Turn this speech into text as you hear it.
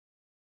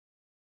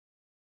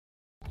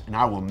And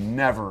I will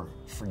never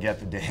forget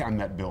the day I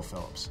met Bill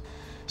Phillips.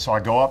 So I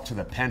go up to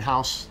the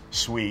penthouse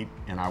suite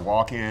and I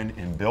walk in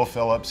and Bill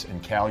Phillips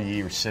and Cal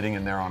Yee are sitting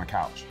in there on a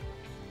couch.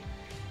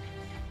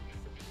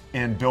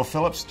 And Bill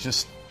Phillips,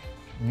 just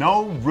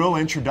no real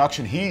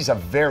introduction. He's a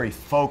very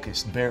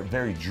focused,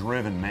 very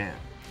driven man.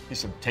 He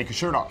said, take your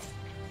shirt off.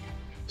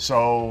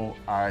 So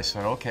I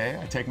said, okay.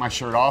 I take my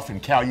shirt off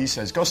and Cal Yee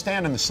says, go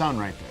stand in the sun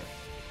right there.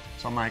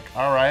 So I'm like,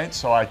 all right.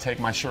 So I take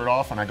my shirt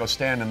off and I go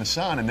stand in the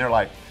sun and they're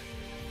like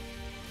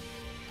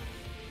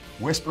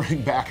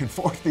whispering back and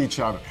forth to each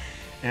other.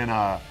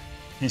 And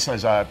he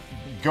says,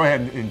 go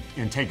ahead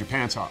and take your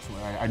pants off.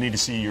 I need to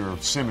see your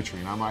symmetry.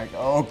 And I'm like,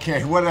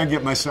 okay, what did I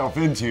get myself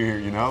into here,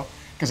 you know?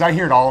 Because I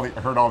heard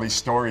all these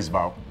stories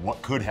about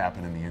what could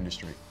happen in the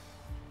industry.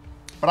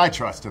 But I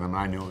trusted them and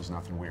I knew it was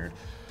nothing weird.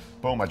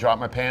 Boom, I dropped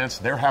my pants.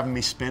 They're having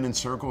me spin in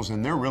circles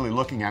and they're really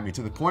looking at me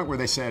to the point where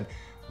they said,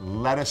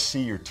 let us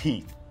see your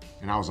teeth.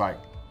 And I was like,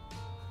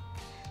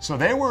 so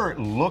they were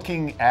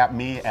looking at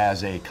me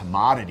as a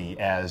commodity,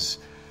 as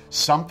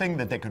something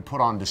that they could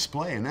put on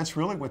display, and that's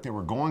really what they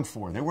were going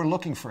for. They were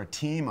looking for a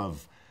team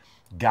of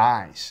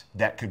guys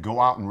that could go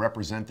out and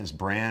represent this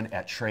brand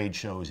at trade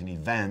shows and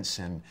events,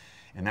 and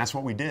that's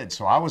what we did.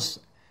 So I was,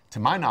 to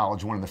my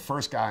knowledge, one of the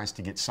first guys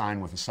to get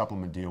signed with a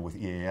supplement deal with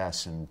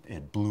EAS, and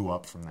it blew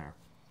up from there.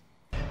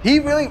 He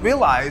really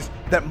realized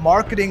that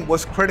marketing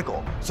was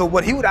critical. So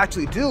what he would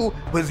actually do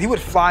was he would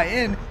fly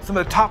in some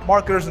of the top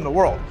marketers in the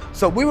world.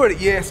 So we were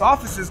at EAS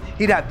offices,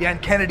 he'd have Dan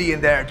Kennedy in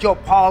there, Joe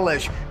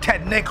Polish,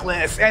 Ted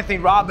Nicholas, Anthony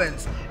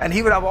Robbins, and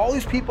he would have all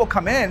these people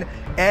come in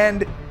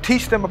and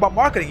teach them about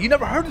marketing. You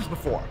never heard this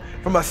before.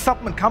 From a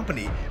supplement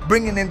company,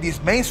 bringing in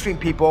these mainstream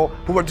people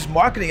who were just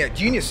marketing at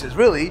geniuses,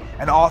 really,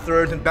 and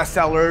authors and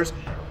bestsellers.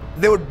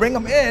 They would bring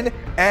them in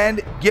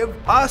and give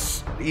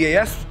us, the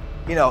EAS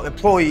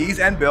employees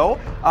and Bill,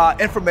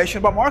 information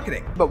about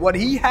marketing. But what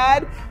he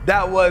had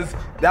that was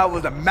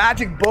a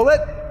magic bullet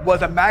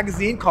was a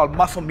magazine called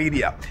Muscle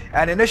Media.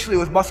 And initially it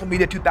was Muscle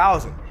Media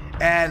 2000.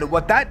 And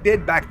what that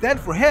did back then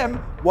for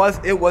him was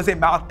it was a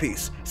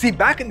mouthpiece. See,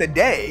 back in the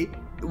day,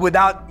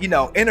 without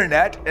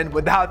internet and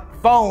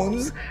without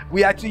phones,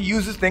 we actually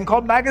used this thing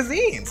called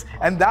magazines.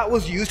 And that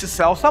was used to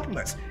sell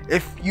supplements.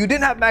 If you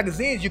didn't have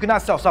magazines, you could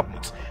not sell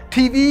supplements.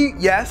 TV,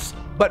 yes,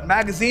 but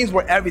magazines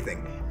were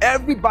everything.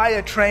 Everybody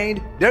that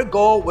trained, their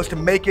goal was to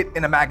make it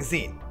in a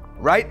magazine,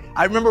 right?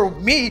 I remember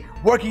me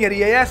working at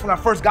EAS when I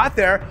first got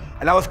there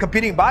and I was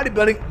competing in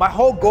bodybuilding. My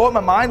whole goal in my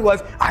mind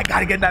was, I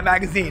gotta get in that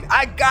magazine.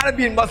 I gotta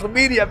be in Muscle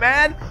Media,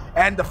 man.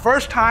 And the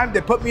first time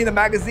they put me in the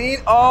magazine,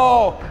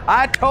 oh,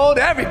 I told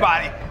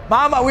everybody,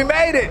 Mama, we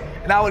made it.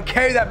 And I would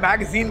carry that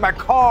magazine in my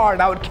car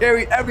and I would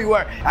carry it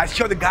everywhere. I'd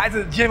show the guys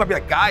at the gym, I'd be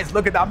like, guys,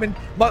 look at that,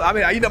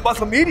 I eat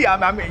Muscle Media.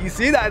 I mean, you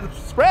see that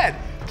spread.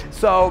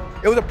 So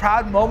it was a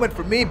proud moment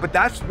for me, but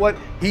that's what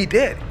he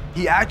did.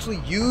 He actually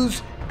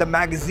used the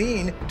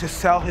magazine to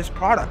sell his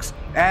products.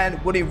 And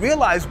what he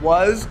realized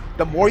was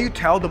the more you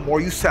tell, the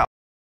more you sell.